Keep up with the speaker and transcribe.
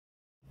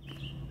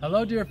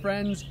Hello dear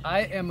friends,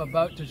 I am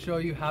about to show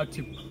you how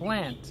to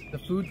plant the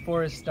Food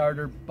Forest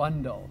Starter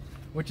Bundle,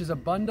 which is a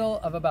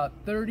bundle of about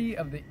 30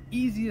 of the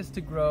easiest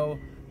to grow,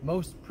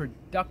 most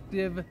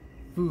productive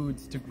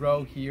foods to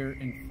grow here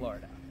in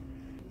Florida.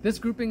 This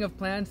grouping of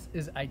plants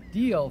is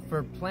ideal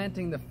for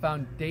planting the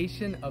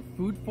foundation of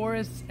food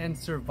forests and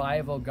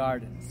survival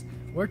gardens.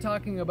 We're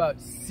talking about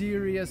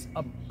serious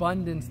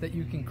abundance that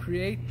you can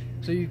create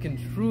so you can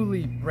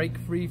truly break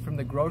free from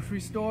the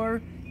grocery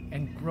store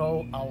and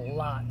grow a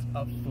lot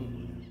of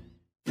food.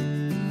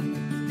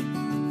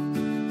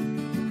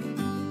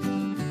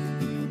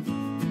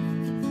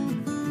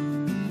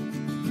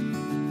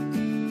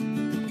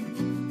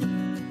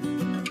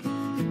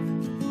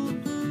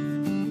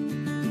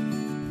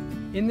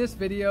 In this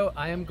video,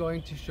 I am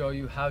going to show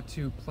you how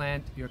to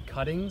plant your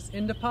cuttings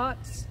into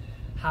pots,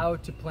 how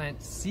to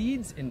plant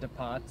seeds into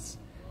pots,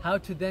 how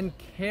to then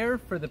care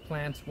for the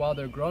plants while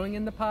they're growing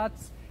in the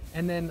pots,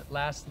 and then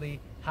lastly,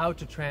 how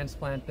to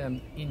transplant them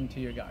into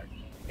your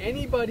garden.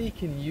 Anybody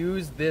can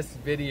use this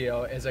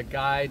video as a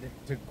guide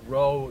to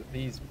grow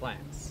these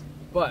plants,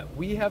 but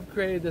we have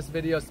created this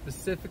video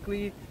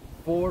specifically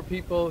for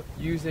people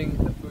using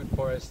the Food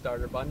Forest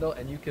Starter Bundle,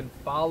 and you can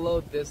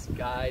follow this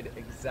guide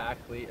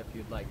exactly if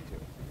you'd like to.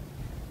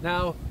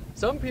 Now,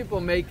 some people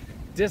make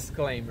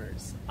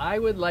disclaimers. I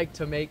would like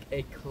to make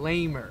a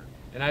claimer,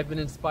 and I've been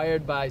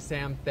inspired by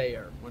Sam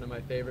Thayer, one of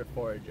my favorite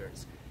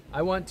foragers.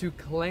 I want to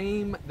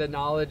claim the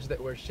knowledge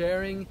that we're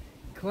sharing,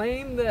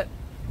 claim that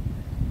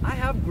I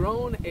have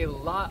grown a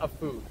lot of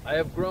food. I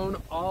have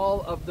grown all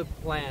of the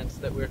plants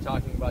that we're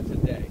talking about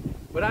today,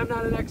 but I'm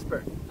not an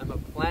expert. I'm a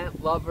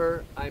plant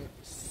lover. I'm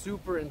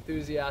super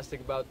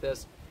enthusiastic about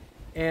this,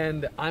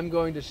 and I'm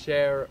going to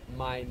share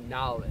my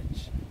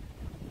knowledge.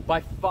 By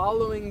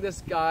following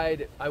this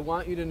guide, I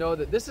want you to know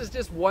that this is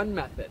just one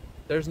method.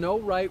 There's no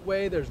right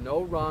way, there's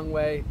no wrong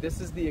way. This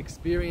is the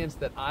experience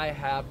that I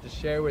have to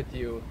share with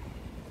you.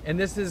 And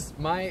this is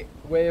my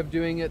way of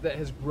doing it that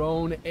has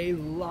grown a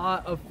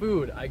lot of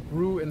food. I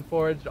grew and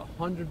foraged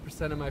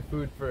 100% of my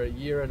food for a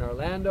year in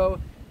Orlando,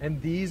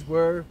 and these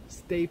were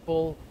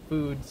staple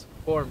foods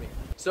for me.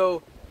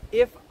 So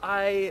if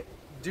I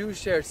do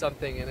share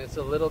something and it's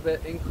a little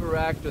bit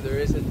incorrect, or there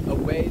isn't a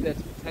way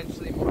that's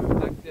potentially more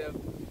effective,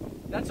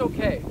 that's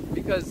okay,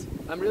 because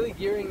I'm really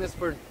gearing this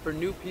for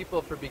new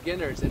people, for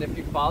beginners. And if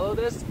you follow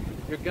this,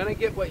 you're gonna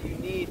get what you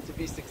need to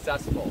be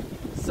successful.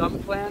 Some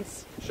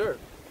plants, sure,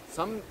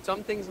 some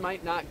things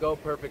might not go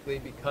perfectly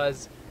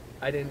because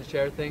I didn't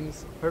share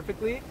things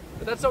perfectly,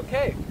 but that's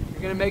okay.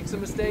 You're gonna make some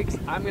mistakes,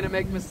 I'm gonna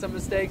make some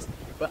mistakes,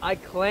 but I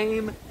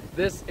claim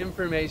this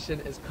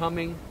information is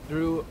coming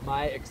through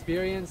my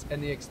experience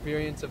and the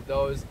experience of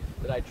those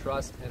that I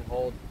trust and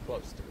hold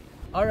close to me.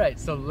 All right,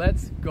 so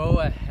let's go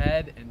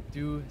ahead and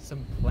do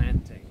some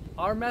planting.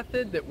 Our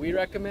method that we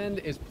recommend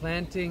is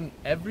planting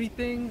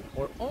everything,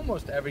 or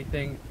almost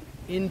everything,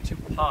 into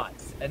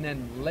pots and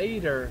then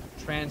later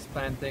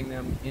transplanting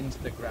them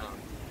into the ground.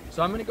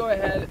 So I'm going to go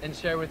ahead and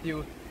share with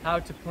you how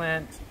to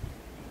plant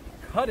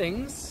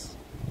cuttings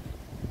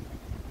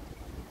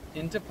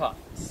into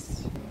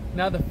pots.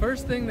 Now, the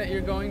first thing that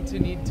you're going to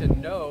need to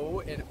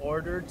know in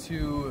order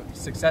to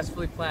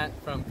successfully plant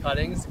from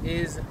cuttings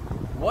is,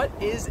 what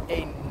is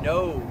a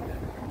node?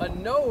 A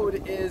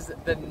node is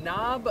the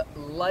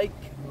knob-like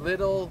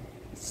little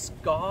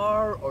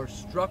scar or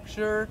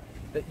structure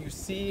that you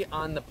see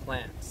on the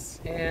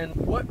plants. And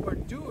what we're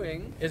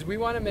doing is we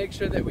want to make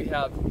sure that we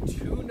have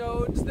two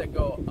nodes that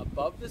go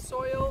above the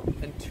soil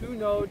and two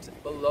nodes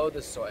below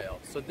the soil.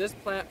 So this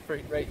plant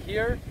right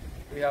here,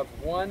 we have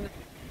 1,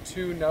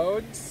 2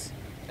 nodes.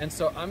 And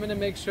so I'm going to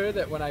make sure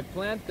that when I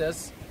plant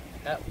this,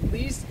 at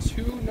least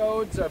 2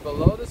 nodes are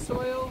below the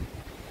soil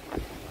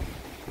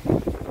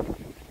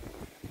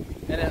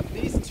and at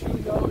least 2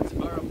 nodes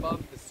are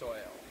above the soil.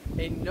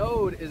 A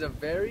node is a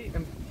very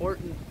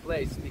important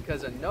place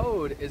because a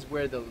node is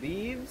where the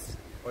leaves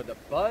or the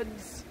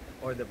buds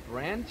or the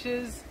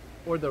branches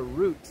or the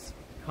roots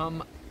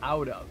come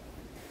out of.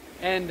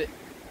 And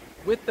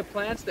with the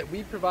plants that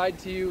we provide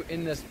to you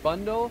in this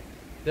bundle,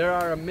 there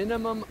are a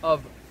minimum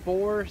of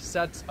 4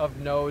 sets of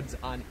nodes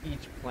on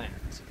each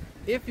plant.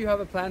 If you have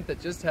a plant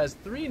that just has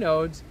 3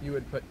 nodes, you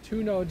would put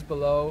 2 nodes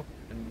below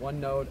and 1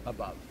 node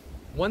above.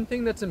 One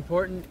thing that's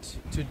important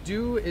to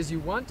do is you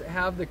want to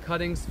have the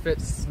cuttings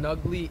fit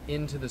snugly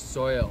into the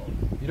soil.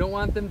 You don't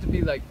want them to be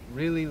like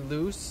really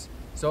loose,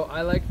 so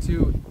I like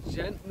to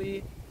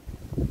gently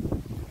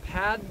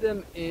pad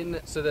them in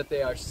so that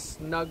they are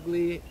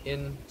snugly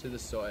into the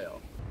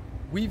soil.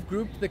 We've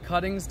grouped the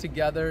cuttings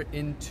together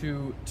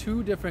into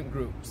 2 different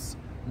groups.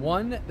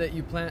 One that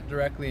you plant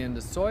directly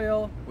into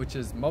soil, which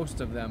is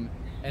most of them,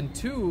 and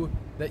 2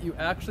 that you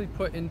actually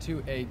put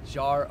into a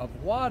jar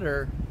of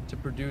water to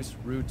produce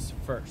roots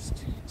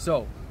first.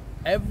 So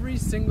every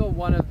single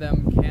one of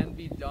them can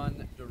be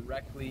done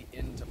directly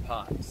into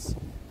pots,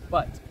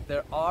 but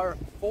there are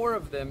 4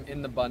 of them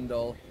in the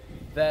bundle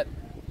that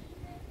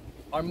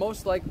are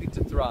most likely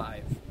to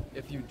thrive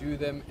if you do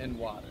them in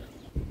water.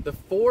 The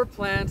 4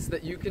 plants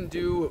that you can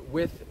do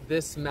with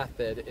this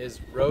method is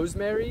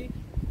rosemary,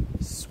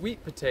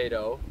 sweet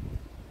potato,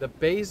 the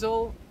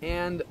basil,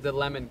 and the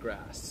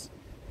lemongrass.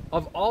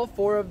 Of all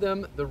four of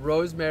them, the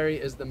rosemary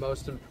is the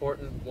most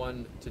important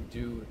one to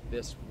do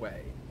this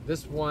way.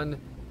 This one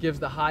gives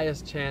the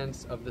highest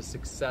chance of the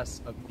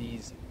success of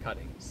these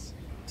cuttings.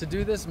 To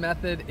do this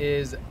method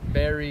is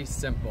very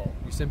simple.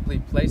 You simply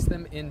place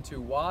them into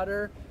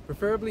water,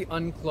 preferably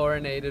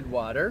unchlorinated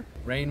water.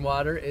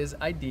 Rainwater is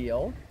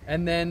ideal.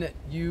 And then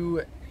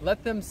you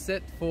let them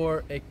sit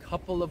for a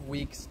couple of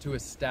weeks to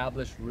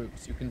establish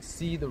roots. You can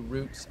see the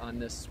roots on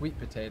this sweet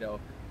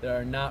potato. There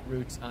are not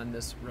roots on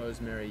this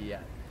rosemary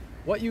yet.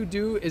 What you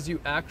do is you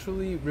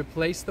actually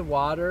replace the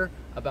water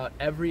about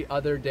every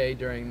other day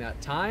during that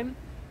time,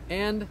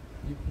 and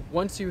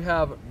once you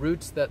have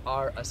roots that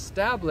are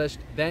established,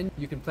 then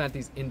you can plant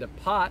these into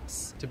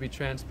pots to be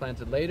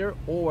transplanted later,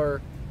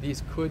 or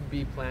these could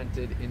be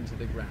planted into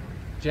the ground.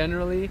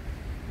 Generally,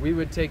 we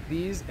would take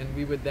these and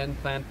we would then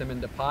plant them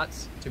into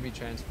pots to be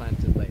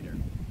transplanted later.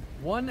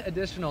 One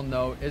additional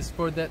note is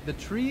for the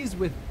trees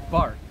with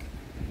bark.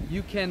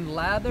 You can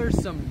lather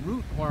some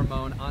root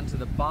hormone onto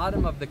the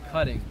bottom of the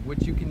cutting,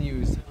 which you can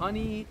use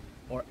honey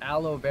or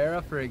aloe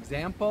vera, for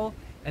example,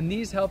 and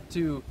these help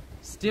to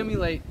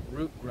stimulate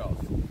root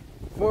growth.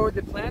 For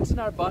the plants in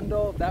our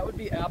bundle, that would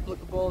be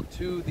applicable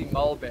to the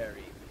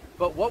mulberry.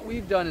 But what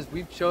we've done is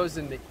we've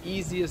chosen the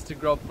easiest to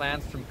grow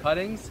plants from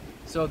cuttings,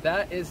 so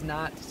that is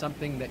not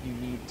something that you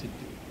need to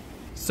do.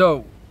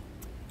 So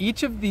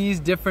each of these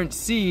different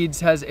seeds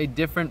has a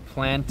different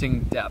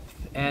planting depth.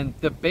 And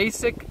the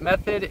basic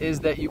method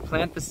is that you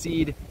plant the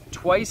seed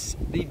twice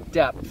the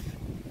depth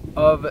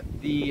of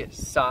the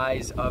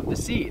size of the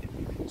seed.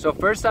 So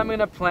first I'm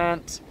gonna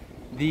plant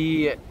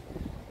the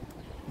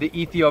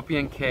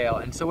Ethiopian kale.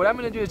 And so what I'm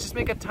gonna do is just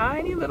make a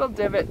tiny little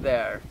divot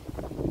there.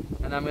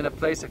 And I'm gonna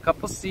place a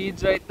couple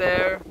seeds right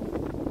there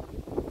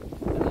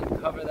and then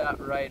cover that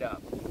right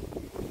up.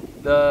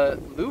 The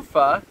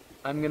loofah,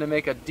 I'm gonna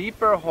make a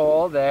deeper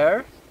hole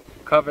there,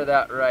 cover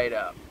that right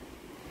up.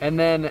 And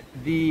then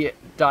the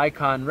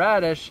daikon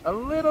radish, a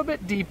little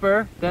bit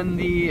deeper than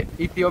the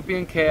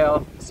Ethiopian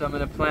kale. So I'm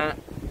gonna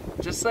plant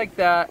just like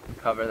that,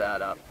 cover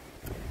that up.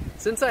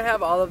 Since I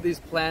have all of these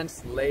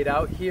plants laid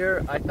out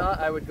here, I thought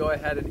I would go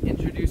ahead and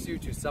introduce you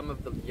to some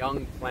of the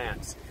young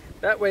plants.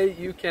 That way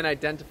you can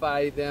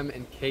identify them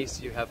in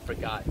case you have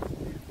forgotten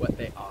what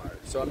they are.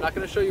 So I'm not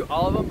gonna show you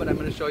all of them, but I'm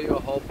gonna show you a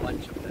whole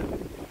bunch of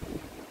them.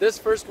 This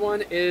first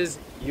one is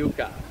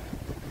yucca.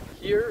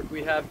 Here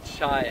we have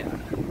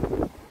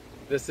chaya.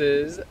 This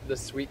is the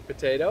sweet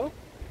potato.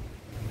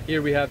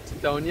 Here we have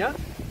tithonia.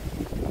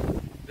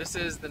 This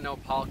is the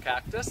nopal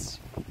cactus.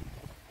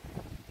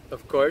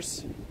 Of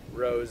course,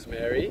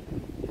 rosemary.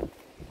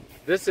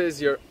 This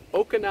is your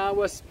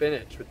Okinawa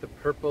spinach with the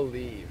purple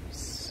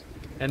leaves.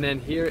 And then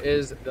here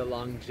is the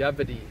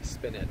longevity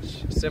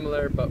spinach,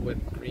 similar but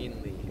with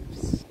green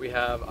leaves. We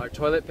have our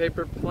toilet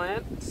paper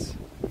plant.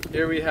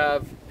 Here we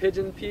have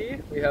pigeon pea.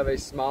 We have a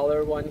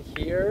smaller one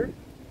here,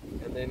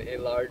 and then a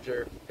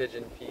larger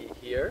pigeon pea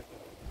here.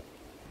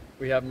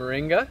 We have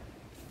moringa.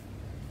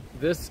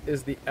 This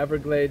is the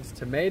Everglades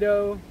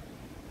tomato,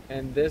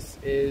 and this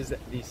is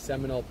the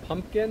Seminole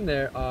pumpkin.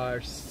 There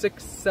are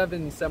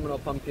 7 Seminole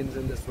pumpkins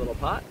in this little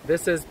pot.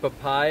 This is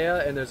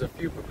papaya, and there's a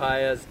few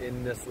papayas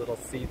in this little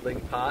seedling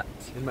pot.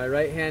 In my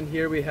right hand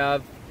here we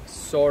have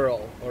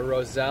sorrel or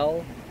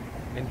roselle,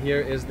 and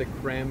here is the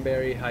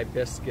cranberry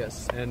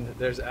hibiscus. And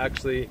there's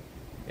actually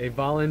a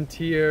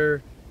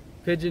volunteer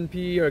pigeon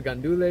pea or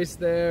gandules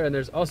there, and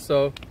there's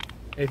also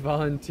a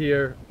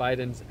volunteer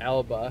Biden's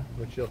alba,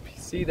 which you'll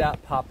see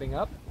that popping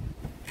up.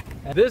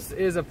 And this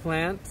is a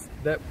plant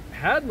that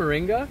had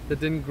moringa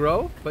that didn't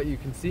grow, but you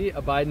can see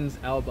a Biden's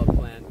alba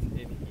plant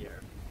in here.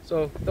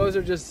 So those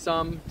are just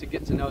some to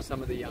get to know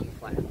some of the young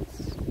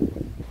plants.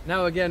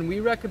 Now again, we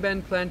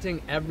recommend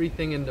planting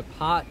everything into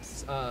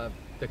pots,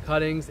 the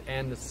cuttings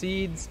and the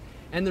seeds.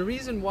 And the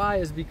reason why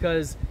is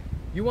because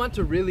you want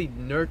to really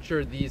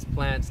nurture these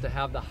plants to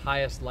have the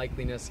highest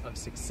likeliness of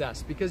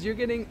success, because you're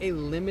getting a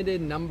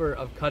limited number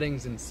of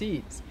cuttings and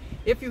seeds.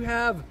 If you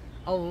have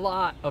a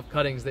lot of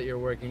cuttings that you're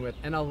working with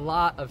and a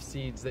lot of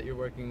seeds that you're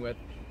working with,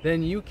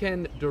 then you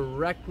can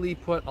directly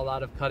put a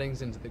lot of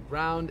cuttings into the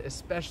ground,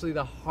 especially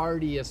the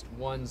hardiest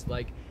ones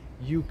like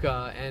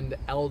yucca and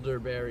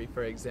elderberry,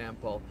 for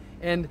example.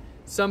 And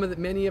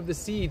many of the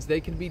seeds,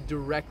 they can be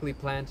directly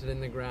planted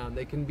in the ground.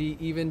 They can be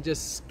even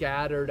just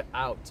scattered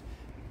out.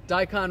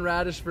 Daikon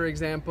radish, for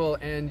example,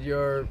 and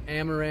your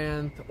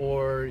amaranth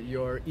or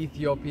your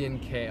Ethiopian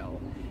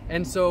kale.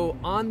 And so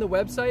on the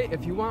website,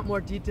 if you want more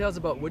details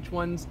about which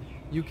ones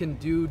you can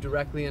do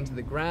directly into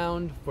the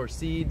ground for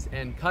seeds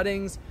and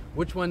cuttings,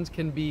 which ones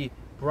can be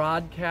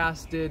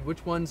broadcasted,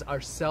 which ones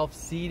are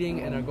self-seeding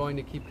and are going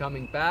to keep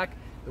coming back,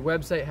 the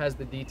website has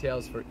the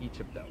details for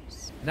each of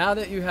those. Now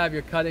that you have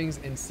your cuttings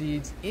and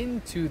seeds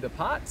into the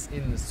pots,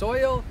 in the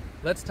soil,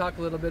 let's talk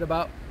a little bit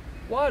about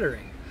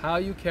watering. How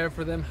you care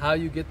for them, how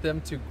you get them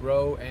to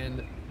grow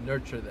and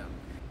nurture them.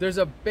 There's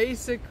a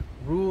basic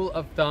rule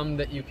of thumb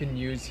that you can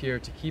use here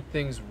to keep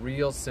things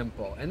real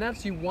simple, and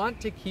that's you want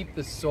to keep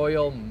the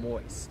soil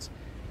moist.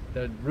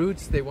 The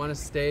roots, they want to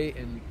stay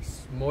in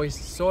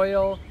moist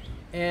soil.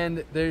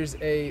 And there's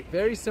a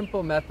very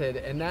simple method,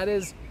 and that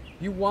is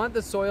you want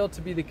the soil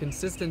to be the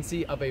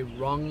consistency of a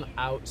wrung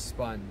out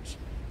sponge.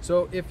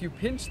 So if you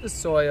pinch the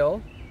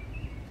soil,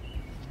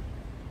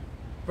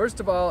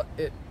 first of all,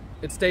 it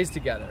stays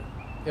together.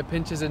 It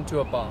pinches into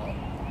a ball.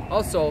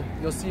 Also,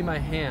 you'll see my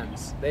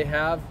hands. They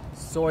have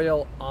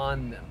soil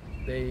on them.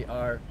 They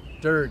are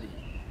dirty.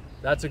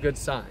 That's a good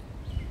sign.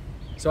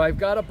 So I've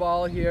got a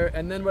ball here,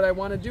 and then what I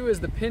want to do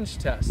is the pinch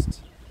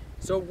test.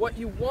 So what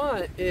you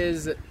want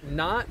is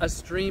not a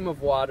stream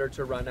of water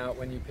to run out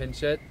when you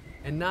pinch it,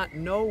 and not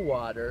no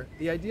water.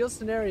 The ideal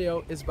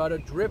scenario is about a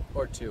drip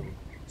or two.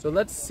 So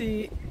let's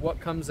see what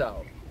comes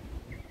out.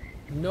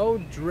 No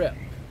drip.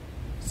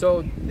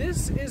 So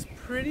this is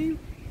pretty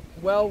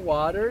well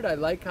watered. I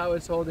like how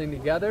it's holding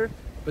together,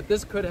 but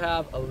this could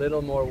have a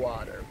little more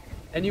water.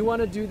 And you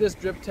want to do this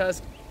drip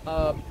test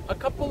a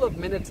couple of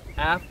minutes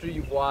after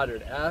you've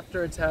watered,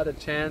 after it's had a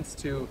chance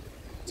to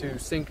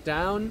sink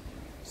down,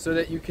 so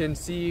that you can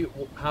see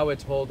how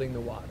it's holding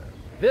the water.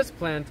 This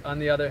plant, on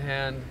the other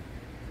hand,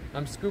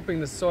 I'm scooping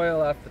the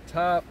soil off the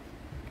top.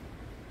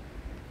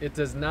 It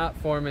does not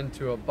form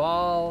into a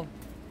ball.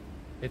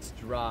 It's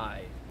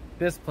dry.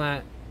 This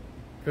plant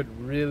could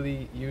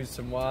really use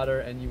some water,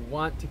 and you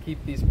want to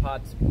keep these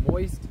pots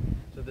moist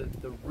so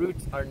that the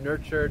roots are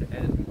nurtured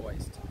and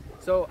moist.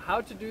 So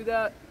how to do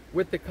that?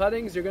 With the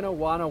cuttings, you're gonna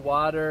wanna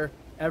water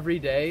every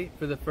day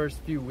for the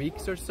first few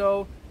weeks or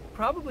so.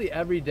 Probably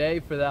every day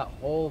for that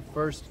whole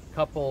first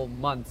couple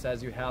months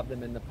as you have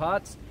them in the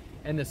pots.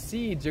 And the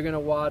seeds you're gonna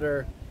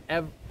water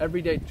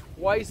every day,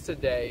 twice a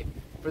day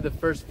for the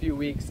first few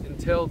weeks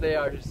until they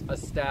are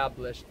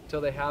established,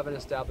 until they have an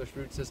established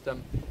root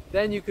system.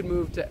 Then you could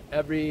move to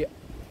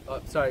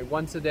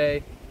once a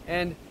day,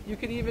 and you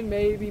could even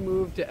maybe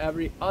move to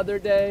every other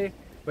day,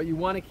 but you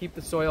wanna keep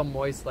the soil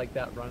moist like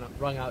that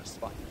wrung out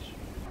sponge.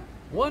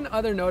 One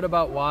other note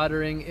about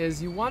watering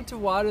is you want to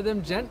water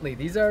them gently.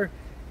 These are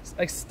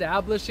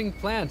establishing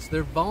plants.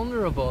 They're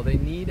vulnerable. They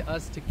need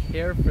us to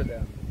care for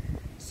them.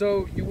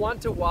 So you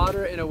want to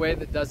water in a way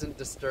that doesn't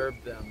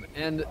disturb them.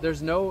 And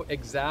there's no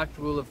exact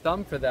rule of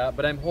thumb for that,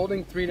 but I'm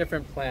holding 3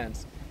 different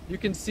plants. You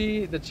can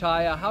see the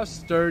chaya, how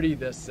sturdy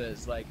this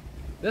is. Like,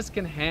 this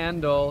can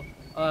handle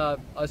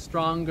a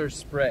stronger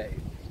spray.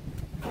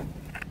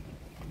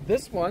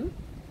 This one,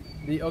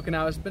 the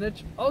Okinawa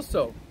spinach,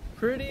 also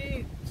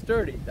pretty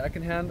sturdy. That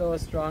can handle a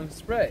strong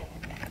spray.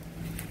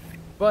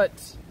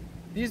 But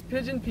these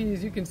pigeon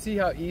peas, you can see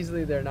how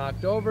easily they're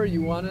knocked over.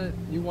 You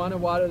wanna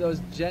water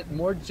those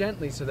more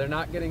gently so they're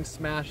not getting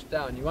smashed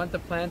down. You want the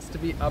plants to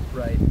be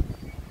upright.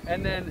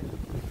 And then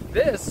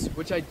this,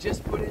 which I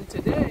just put in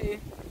today,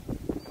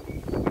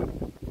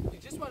 you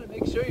just wanna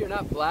make sure you're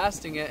not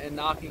blasting it and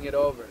knocking it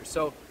over.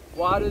 So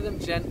water them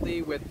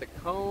gently with the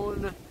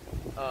cone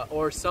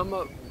or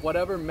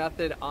whatever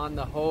method on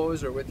the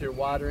hose or with your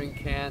watering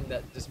can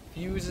that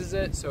diffuses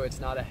it so it's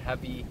not a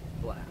heavy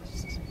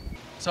blast.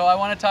 So I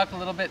want to talk a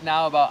little bit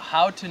now about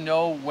how to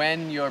know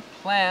when your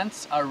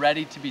plants are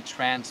ready to be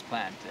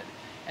transplanted.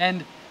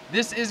 And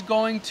this is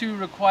going to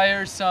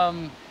require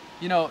some,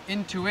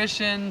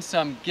 intuition,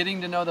 some getting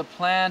to know the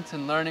plant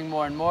and learning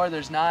more and more.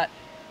 There's not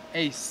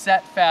a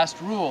set fast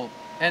rule.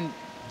 And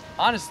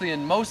honestly,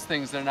 in most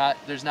things,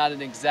 there's not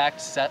an exact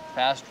set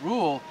fast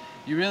rule.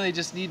 You really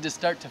just need to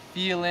start to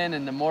feel in,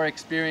 and the more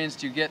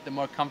experienced you get, the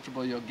more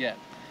comfortable you'll get.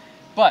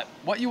 But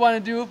what you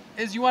want to do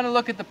is you want to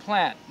look at the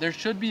plant. There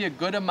should be a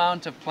good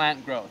amount of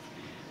plant growth.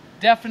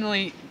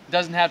 Definitely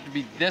doesn't have to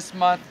be this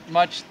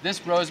much.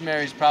 This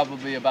rosemary is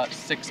probably about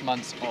 6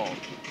 months old.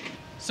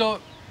 So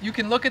you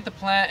can look at the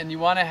plant and you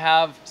want to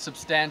have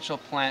substantial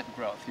plant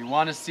growth. You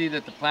want to see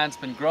that the plant's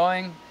been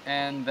growing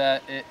and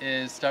that it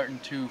is starting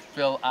to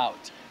fill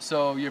out.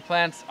 So your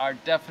plants are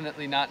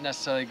definitely not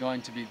necessarily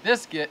going to be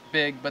this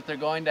big, but they're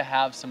going to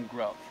have some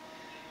growth.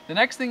 The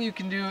next thing you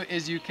can do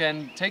is you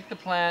can take the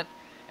plant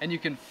and you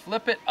can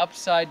flip it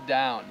upside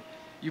down.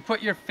 You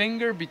put your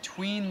finger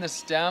between the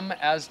stem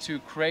as to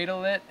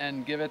cradle it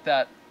and give it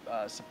that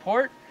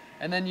support,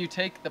 and then you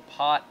take the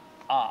pot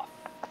off.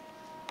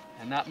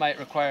 And that might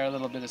require a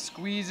little bit of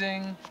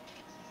squeezing.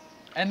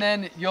 And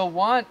then you'll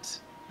want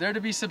there to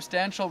be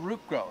substantial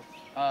root growth.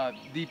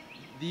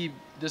 The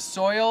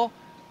soil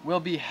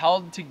will be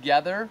held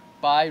together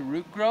by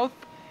root growth,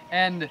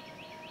 and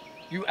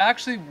you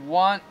actually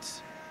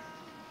want,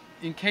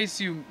 in case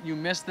you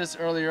missed this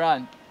earlier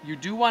on, you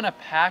do want to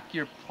pack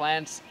your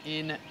plants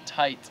in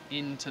tight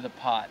into the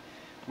pot.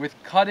 With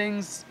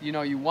cuttings,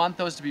 you want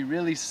those to be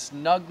really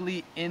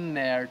snugly in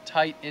there,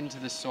 tight into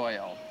the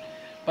soil.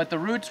 But the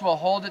roots will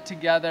hold it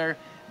together.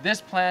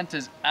 This plant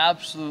is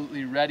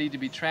absolutely ready to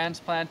be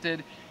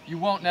transplanted. You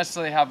won't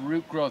necessarily have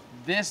root growth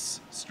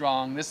this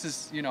strong. This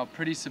is,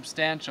 pretty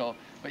substantial,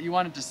 but you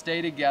want it to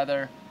stay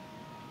together.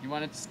 You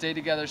want it to stay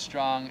together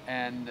strong.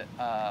 And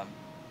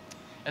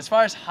as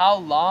far as how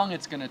long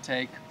it's going to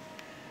take,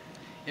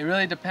 it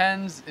really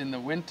depends in the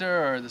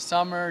winter or the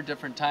summer,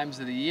 different times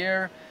of the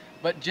year.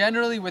 But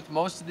generally with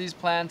most of these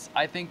plants,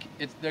 I think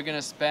they're going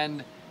to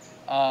spend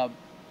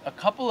a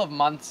couple of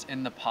months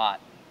in the pot.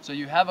 So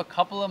you have a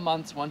couple of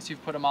months once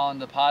you've put them all in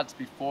the pots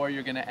before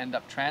you're going to end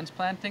up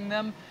transplanting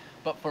them.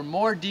 But for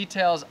more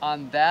details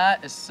on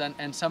that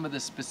and some of the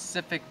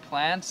specific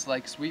plants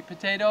like sweet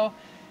potato,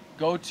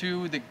 go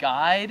to the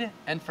guide.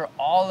 And for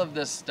all of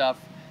this stuff,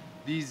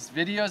 these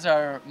videos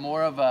are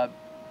more of a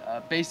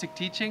basic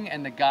teaching,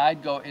 and the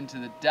guide go into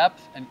the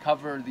depth and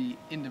cover the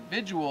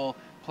individual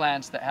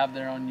plants that have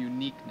their own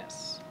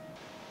uniqueness.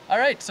 All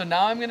right, so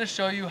now I'm going to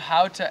show you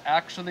how to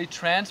actually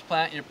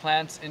transplant your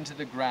plants into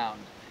the ground.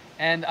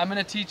 And I'm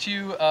going to teach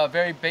you a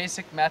very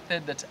basic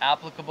method that's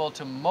applicable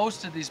to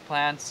most of these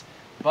plants,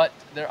 but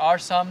there are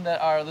some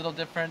that are a little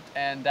different,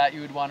 and that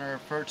you would want to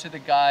refer to the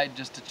guide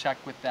just to check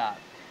with that.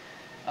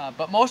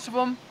 But most of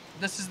them,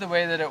 this is the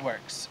way that it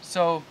works.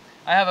 So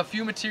I have a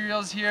few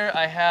materials here.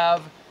 I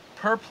have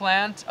per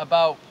plant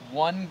about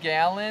 1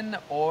 gallon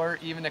or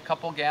even a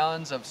couple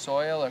gallons of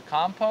soil or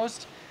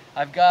compost.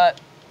 I've got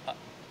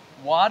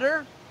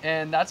water,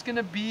 and that's going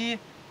to be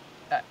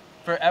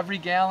for every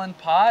gallon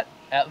pot,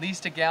 at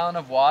least a gallon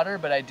of water,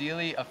 but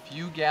ideally a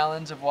few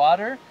gallons of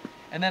water.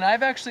 And then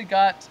I've actually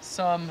got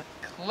some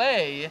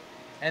clay,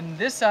 and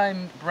this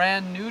I'm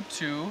brand new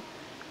to,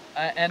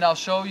 and I'll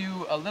show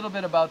you a little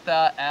bit about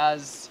that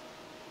as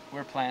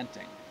we're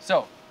planting.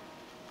 So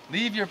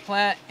leave your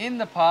plant in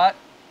the pot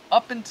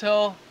up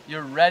until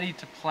you're ready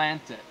to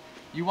plant it.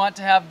 You want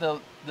to have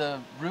the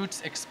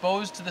roots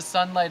exposed to the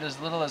sunlight as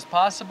little as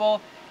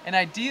possible, and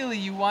ideally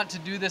you want to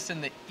do this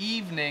in the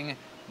evening,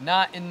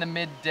 not in the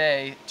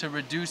midday, to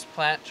reduce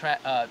plant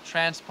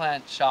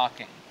transplant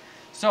shocking.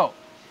 So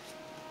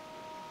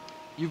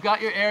you've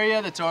got your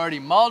area that's already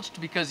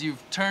mulched because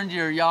you've turned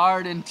your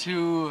yard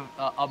into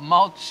a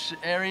mulch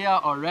area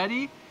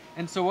already.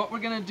 And so what we're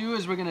gonna do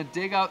is we're gonna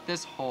dig out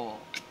this hole.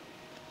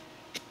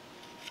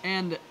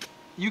 And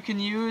you can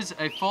use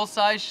a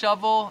full-size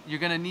shovel. You're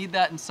gonna need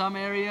that in some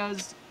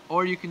areas,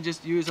 or you can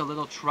just use a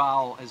little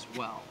trowel as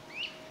well.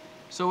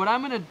 So what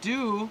I'm gonna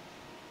do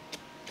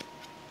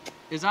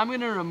is I'm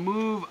gonna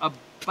remove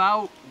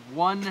about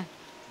 1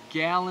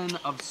 gallon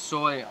of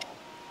soil,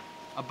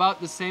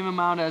 about the same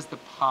amount as the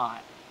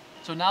pot.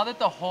 So now that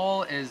the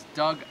hole is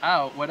dug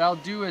out, what I'll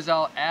do is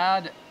I'll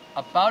add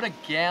about 1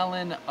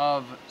 gallon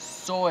of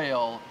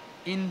soil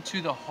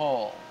into the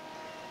hole.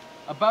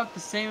 About the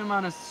same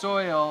amount of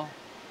soil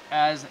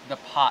as the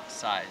pot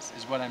size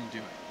is what I'm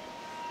doing.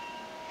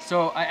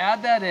 So I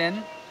add that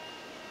in,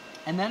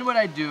 and then what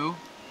I do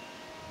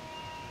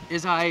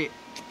is I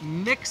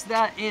mix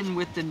that in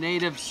with the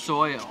native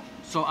soil.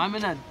 So I'm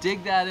gonna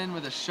dig that in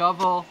with a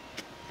shovel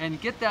and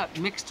get that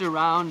mixed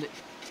around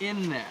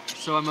in there.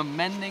 So I'm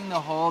amending the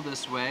hole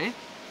this way.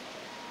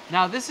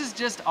 Now this is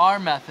just our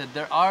method.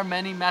 There are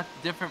many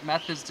different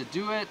methods to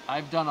do it.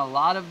 I've done a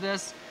lot of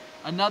this.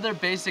 Another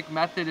basic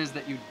method is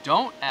that you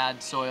don't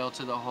add soil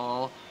to the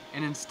hole,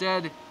 and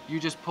instead you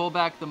just pull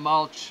back the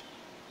mulch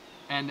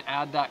and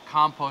add that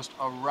compost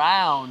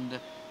around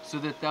so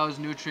that those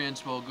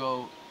nutrients will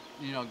go,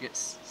 get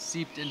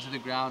seeped into the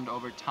ground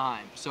over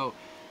time. So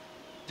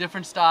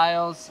different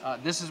styles.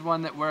 This is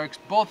one that works.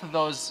 Both of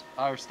those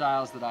are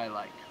styles that I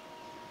like.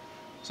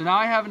 So now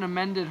I have an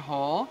amended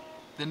hole.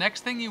 The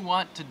next thing you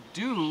want to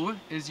do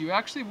is you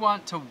actually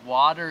want to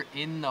water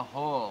in the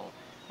hole.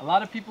 A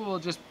lot of people will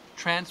just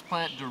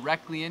transplant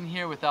directly in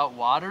here without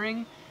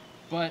watering,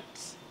 but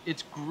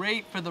it's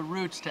great for the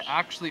roots to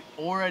actually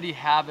already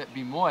have it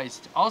be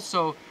moist.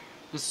 Also,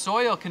 the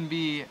soil can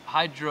be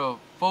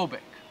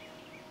hydrophobic.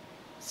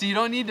 So you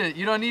don't need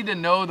to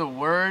know the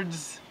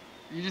words,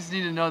 you just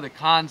need to know the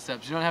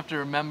concepts. You don't have to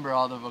remember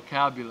all the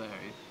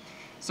vocabulary.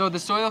 So the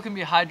soil can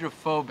be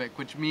hydrophobic,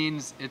 which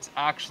means it's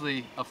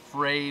actually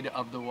afraid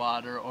of the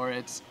water, or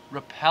it's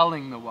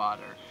repelling the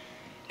water.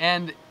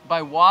 And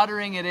by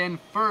watering it in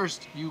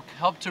first, you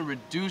help to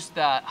reduce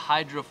that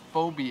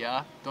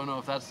hydrophobia. Don't know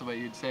if that's the way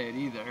you'd say it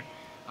either.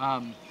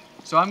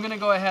 So I'm gonna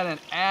go ahead and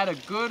add a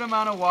good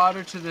amount of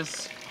water to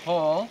this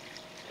hole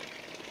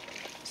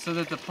so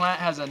that the plant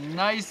has a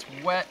nice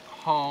wet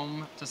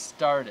home to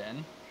start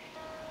in.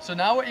 So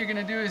now what you're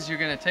gonna do is you're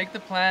gonna take the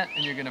plant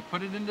and you're gonna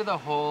put it into the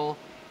hole,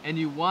 and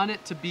you want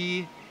it to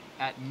be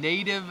at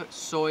native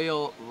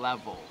soil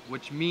level,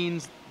 which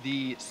means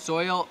the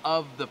soil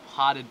of the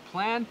potted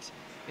plant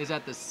is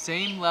at the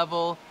same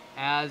level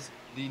as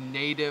the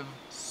native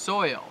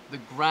soil, the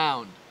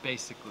ground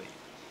basically.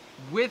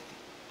 With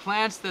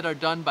plants that are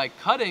done by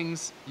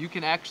cuttings, you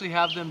can actually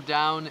have them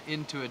down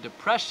into a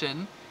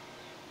depression,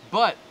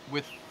 but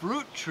with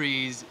fruit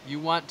trees, you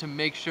want to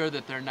make sure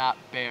that they're not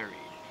buried.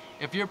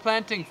 If you're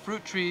planting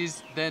fruit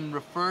trees, then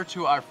refer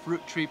to our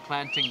fruit tree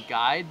planting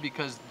guide,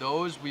 because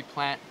those we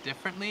plant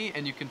differently,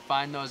 and you can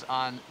find those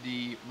on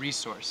the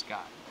resource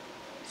guide.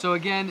 So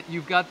again,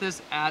 you've got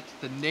this at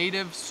the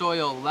native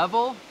soil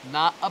level,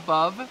 not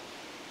above.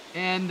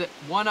 And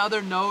one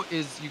other note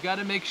is you got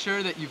to make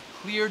sure that you've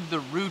cleared the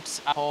roots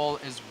hole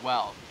as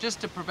well, just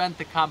to prevent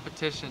the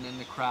competition and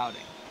the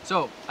crowding.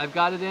 So I've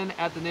got it in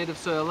at the native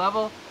soil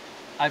level.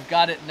 I've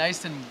got it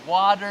nice and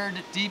watered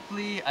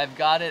deeply. I've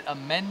got it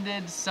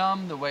amended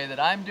some the way that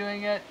I'm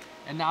doing it.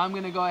 And now I'm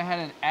gonna go ahead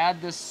and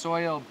add this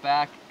soil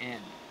back in.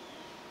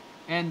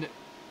 And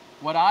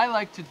what I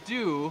like to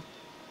do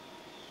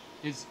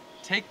is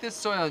take this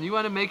soil, and you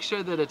wanna make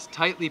sure that it's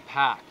tightly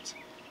packed.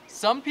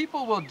 Some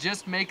people will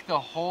just make the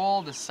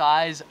hole the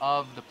size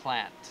of the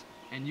plant,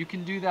 and you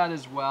can do that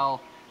as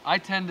well. I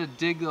tend to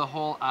dig the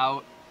hole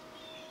out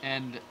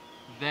and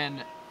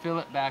then fill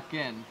it back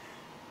in.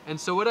 And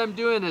so what I'm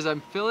doing is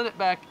I'm filling it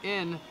back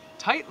in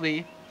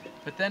tightly,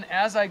 but then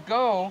as I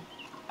go,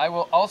 I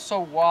will also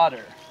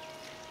water.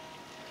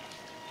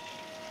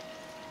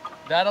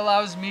 That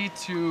allows me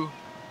to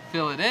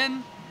fill it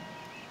in,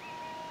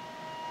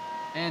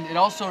 and it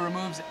also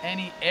removes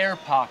any air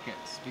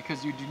pockets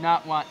because you do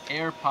not want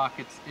air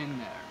pockets in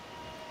there.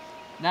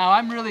 Now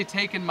I'm really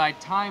taking my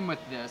time with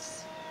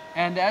this,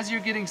 and as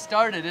you're getting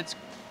started,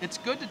 it's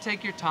good to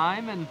take your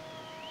time and,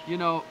 you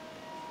know,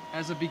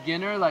 as a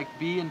beginner, like,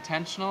 be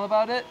intentional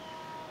about it,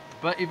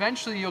 but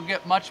eventually you'll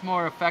get much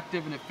more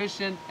effective and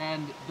efficient,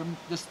 and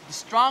the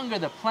stronger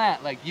the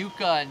plant, like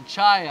yucca and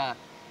chaya,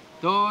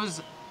 those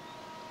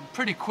I'm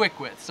pretty quick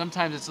with.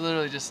 Sometimes it's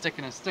literally just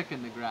sticking a stick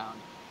in the ground.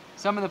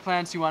 Some of the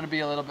plants you want to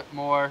be a little bit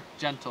more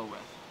gentle with.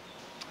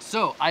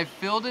 So I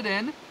filled it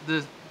in.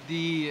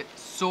 The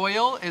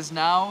soil is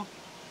now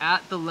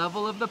at the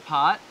level of the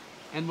pot,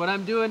 and what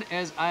I'm doing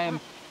is I'm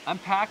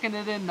packing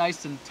it in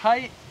nice and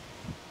tight.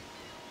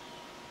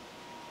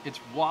 It's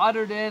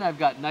watered in, I've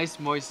got nice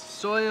moist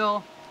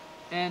soil,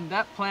 and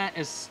that plant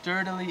is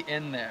sturdily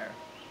in there.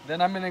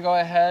 Then I'm gonna go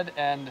ahead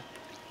and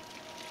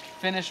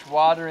finish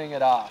watering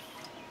it off.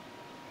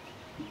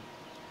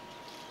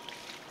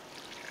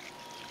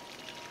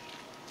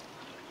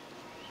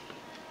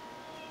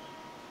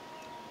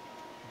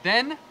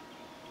 Then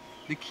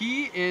the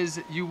key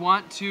is you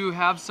want to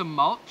have some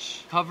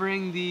mulch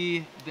covering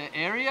the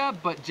area,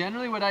 but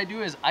generally what I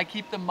do is I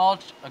keep the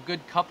mulch a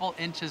good couple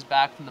inches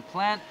back from the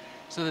plant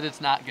so that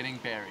it's not getting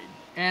buried.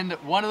 And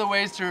one of the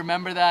ways to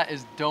remember that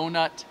is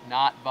donut,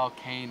 not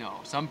volcano.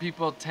 Some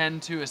people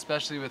tend to,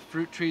 especially with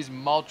fruit trees,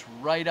 mulch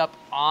right up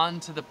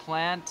onto the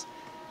plant.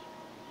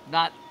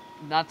 Not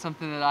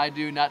something that I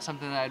do, not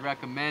something that I'd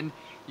recommend.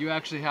 You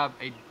actually have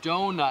a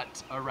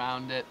donut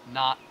around it,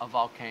 not a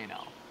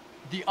volcano.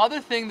 The other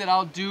thing that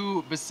I'll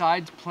do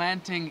besides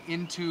planting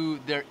into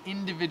their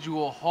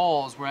individual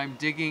holes, where I'm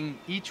digging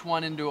each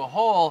one into a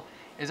hole,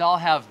 is I'll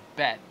have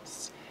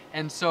beds.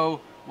 And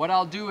so what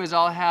I'll do is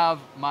I'll have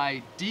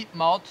my deep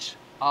mulch,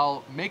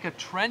 I'll make a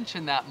trench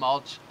in that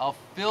mulch, I'll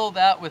fill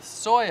that with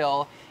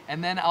soil,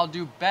 and then I'll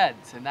do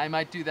beds. And I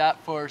might do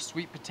that for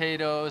sweet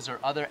potatoes or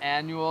other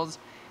annuals.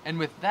 And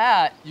with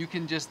that, you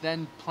can just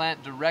then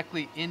plant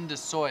directly into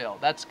soil.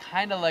 That's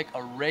kind of like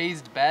a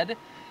raised bed,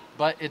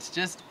 but it's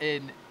just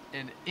an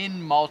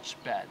in-mulch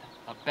bed,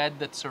 a bed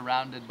that's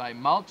surrounded by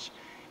mulch.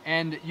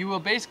 And you will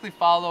basically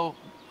follow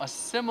a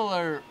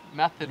similar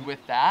method with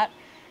that,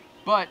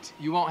 but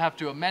you won't have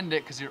to amend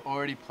it because you're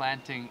already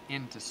planting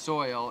into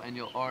soil and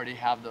you'll already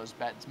have those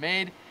beds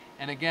made.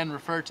 And again,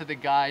 refer to the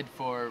guide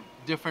for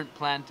different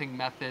planting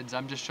methods.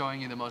 I'm just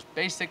showing you the most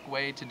basic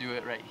way to do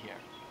it right here.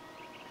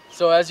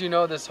 So as you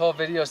know, this whole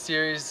video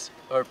series,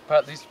 or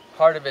at least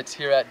part of it's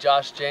here at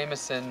Josh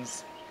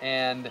Jameson's,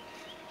 and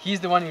he's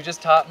the one who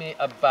just taught me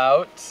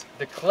about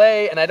the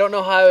clay, and I don't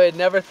know how I had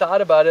never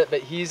thought about it,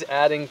 but he's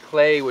adding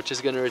clay, which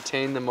is going to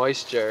retain the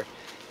moisture,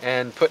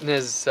 and putting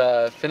his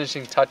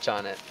finishing touch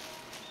on it.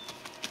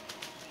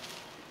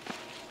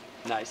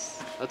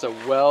 Nice. That's a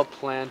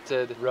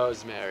well-planted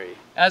rosemary.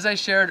 As I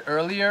shared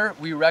earlier,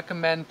 we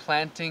recommend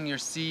planting your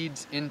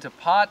seeds into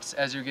pots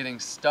as you're getting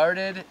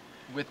started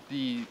with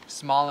the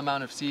small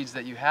amount of seeds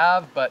that you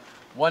have, but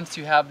once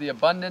you have the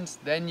abundance,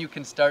 then you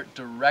can start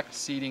direct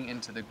seeding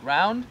into the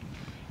ground.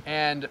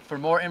 And for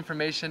more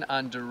information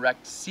on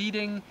direct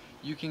seeding,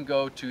 you can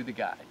go to the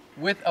guide.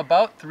 With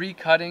about 3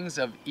 cuttings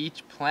of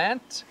each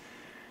plant,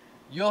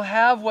 you'll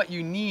have what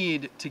you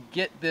need to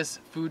get this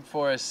food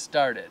forest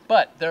started.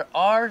 But there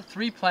are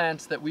 3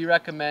 plants that we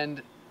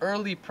recommend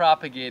early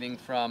propagating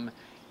from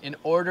in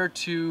order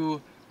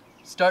to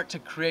start to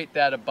create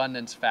that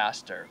abundance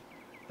faster.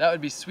 That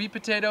would be sweet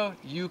potato,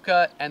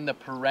 yucca, and the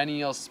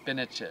perennial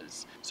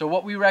spinaches. So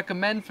what we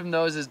recommend from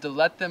those is to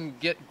let them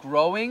get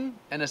growing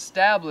and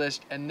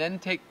established, and then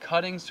take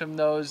cuttings from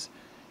those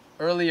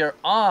earlier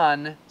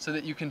on so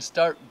that you can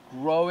start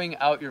growing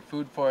out your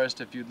food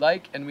forest if you'd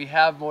like, and we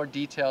have more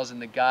details in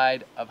the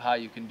guide of how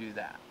you can do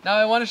that. Now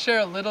I want to share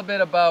a little bit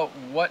about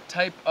what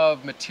type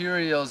of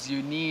materials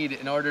you need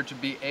in order to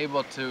be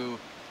able to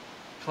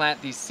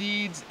plant these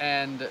seeds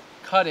and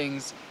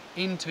cuttings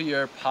into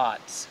your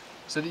pots,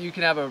 so that you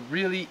can have a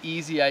really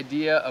easy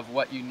idea of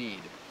what you need.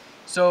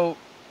 So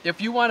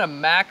if you want to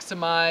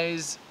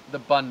maximize the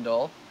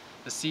bundle,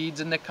 the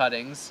seeds and the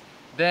cuttings,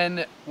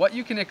 then what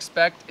you can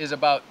expect is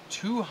about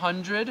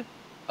 200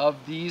 of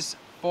these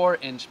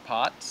 4-inch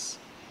pots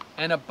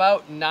and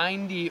about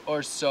 90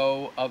 or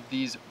so of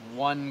these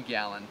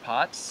 1-gallon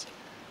pots,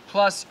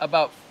 plus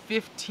about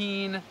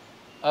 15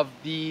 of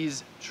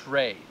these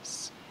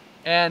trays.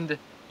 And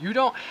you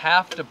don't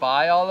have to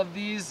buy all of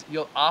these.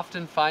 You'll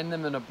often find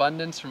them in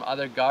abundance from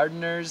other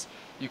gardeners.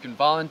 You can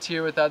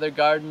volunteer with other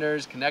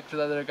gardeners, connect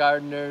with other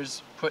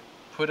gardeners,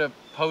 put a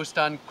post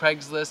on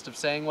Craigslist of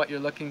saying what you're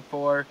looking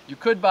for. You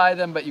could buy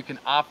them, but you can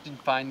often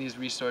find these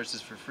resources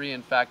for free.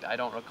 In fact, I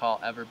don't recall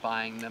ever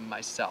buying them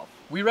myself.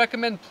 We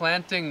recommend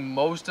planting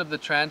most of the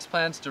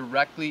transplants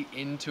directly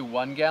into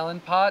 1-gallon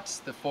pots.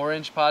 The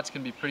 4-inch pots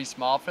can be pretty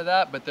small for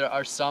that, but there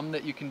are some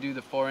that you can do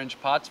the 4-inch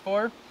pots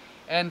for.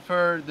 And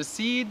for the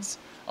seeds,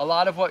 a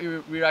lot of what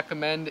we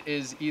recommend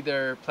is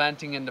either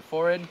planting into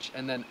 4-inch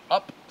and then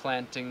up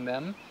planting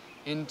them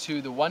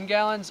into the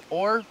 1-gallons,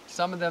 or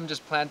some of them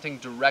just planting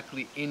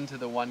directly into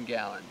the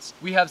 1-gallons.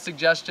 We have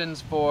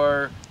suggestions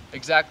for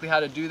exactly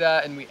how to do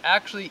that, and we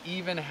actually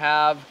even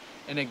have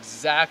an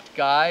exact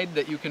guide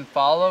that you can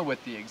follow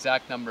with the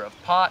exact number of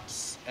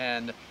pots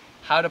and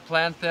how to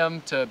plant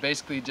them to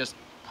basically just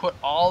put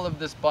all of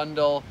this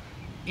bundle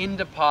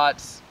into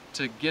pots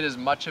to get as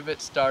much of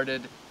it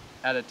started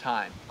at a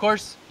time. Of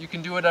course, you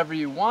can do whatever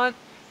you want,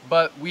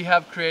 but we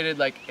have created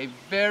like a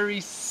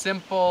very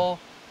simple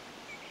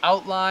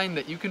outline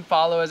that you can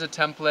follow as a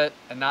template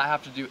and not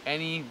have to do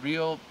any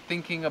real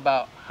thinking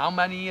about how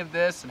many of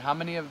this and how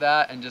many of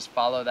that, and just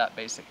follow that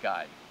basic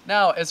guide.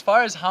 Now, as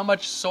far as how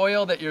much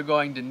soil that you're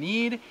going to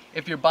need,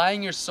 if you're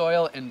buying your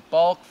soil in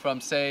bulk from,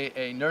 say,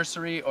 a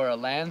nursery or a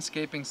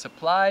landscaping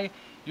supply,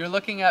 you're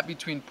looking at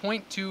between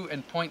 0.2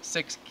 and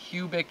 0.6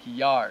 cubic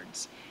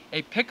yards.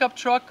 A pickup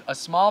truck, a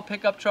small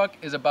pickup truck,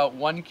 is about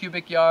 1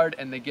 cubic yard,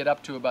 and they get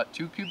up to about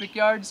 2 cubic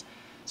yards.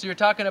 So you're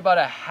talking about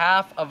a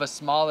half of a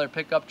smaller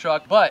pickup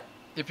truck. But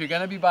if you're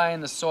gonna be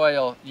buying the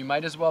soil, you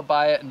might as well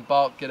buy it in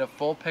bulk, get a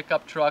full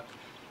pickup truck.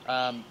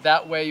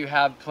 That way you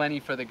have plenty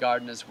for the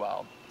garden as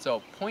well.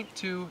 So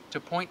 0.2 to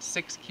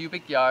 0.6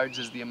 cubic yards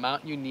is the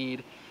amount you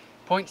need.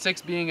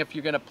 0.6 being if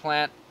you're gonna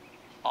plant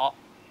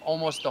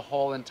almost the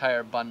whole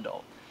entire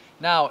bundle.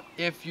 Now,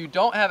 if you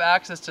don't have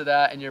access to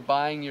that and you're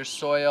buying your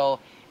soil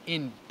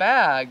in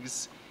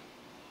bags,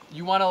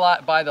 you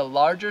wanna buy the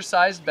larger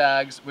sized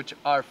bags, which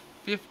are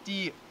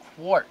 50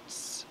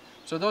 quarts.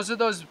 So those are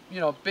those,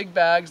 big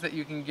bags that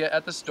you can get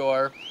at the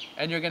store,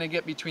 and you're gonna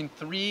get between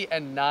 3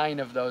 and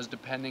 9 of those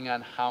depending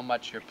on how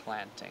much you're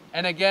planting.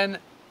 And again,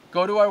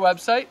 go to our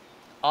website.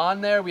 On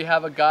there we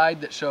have a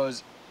guide that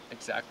shows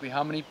exactly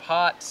how many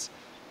pots,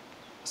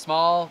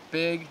 small,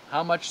 big,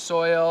 how much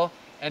soil,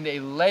 and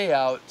a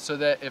layout so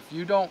that if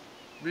you don't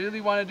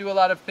really want to do a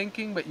lot of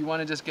thinking, but you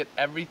want to just get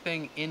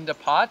everything into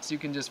pots, you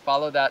can just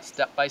follow that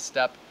step by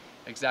step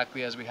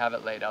exactly as we have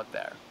it laid out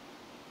there.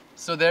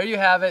 So there you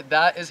have it.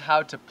 That is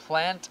how to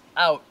plant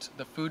out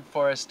the Food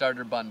Forest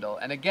Starter Bundle.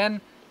 And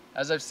again,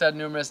 as I've said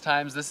numerous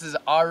times, this is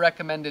our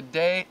recommended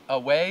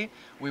way.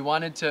 We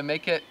wanted to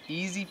make it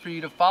easy for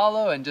you to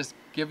follow and just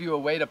give you a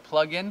way to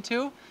plug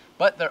into,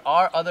 but there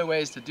are other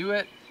ways to do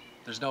it.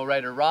 There's no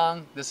right or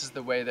wrong. This is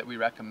the way that we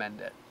recommend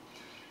it.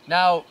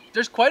 Now,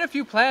 there's quite a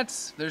few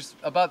plants. There's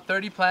about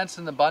 30 plants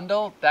in the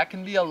bundle. That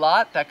can be a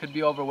lot. That could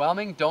be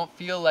overwhelming. Don't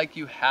feel like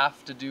you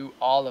have to do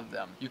all of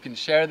them. You can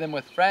share them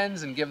with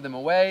friends and give them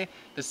away.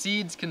 The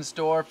seeds can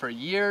store for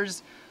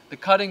years. The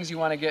cuttings you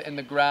want to get in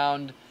the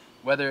ground,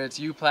 whether it's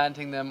you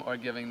planting them or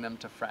giving them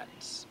to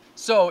friends.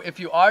 So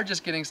if you are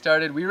just getting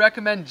started, we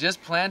recommend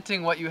just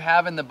planting what you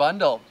have in the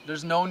bundle.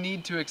 There's no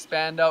need to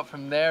expand out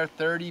from there.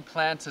 30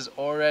 plants is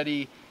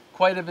already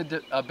quite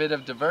a bit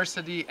of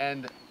diversity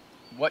and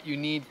what you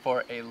need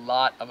for a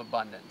lot of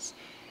abundance.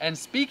 And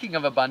speaking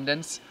of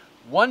abundance,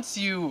 once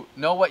you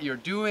know what you're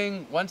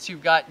doing, once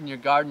you've gotten your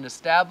garden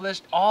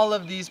established, all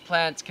of these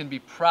plants can be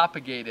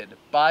propagated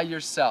by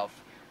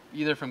yourself,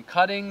 either from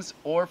cuttings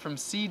or from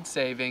seed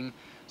saving.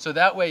 So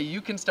that way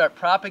you can start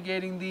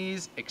propagating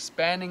these,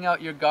 expanding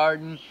out your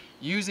garden,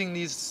 using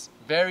these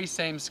very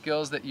same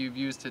skills that you've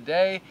used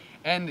today,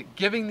 and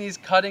giving these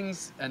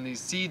cuttings and these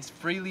seeds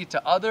freely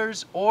to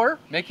others, or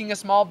making a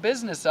small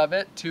business of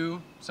it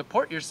to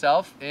support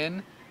yourself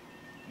in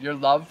your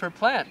love for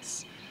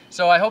plants.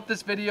 So I hope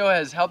this video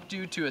has helped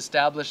you to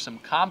establish some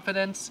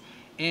confidence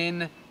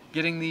in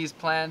getting these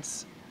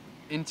plants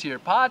into your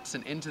pots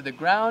and into the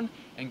ground,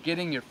 and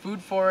getting your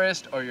food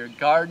forest or your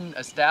garden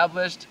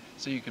established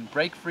so you can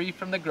break free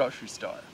from the grocery store.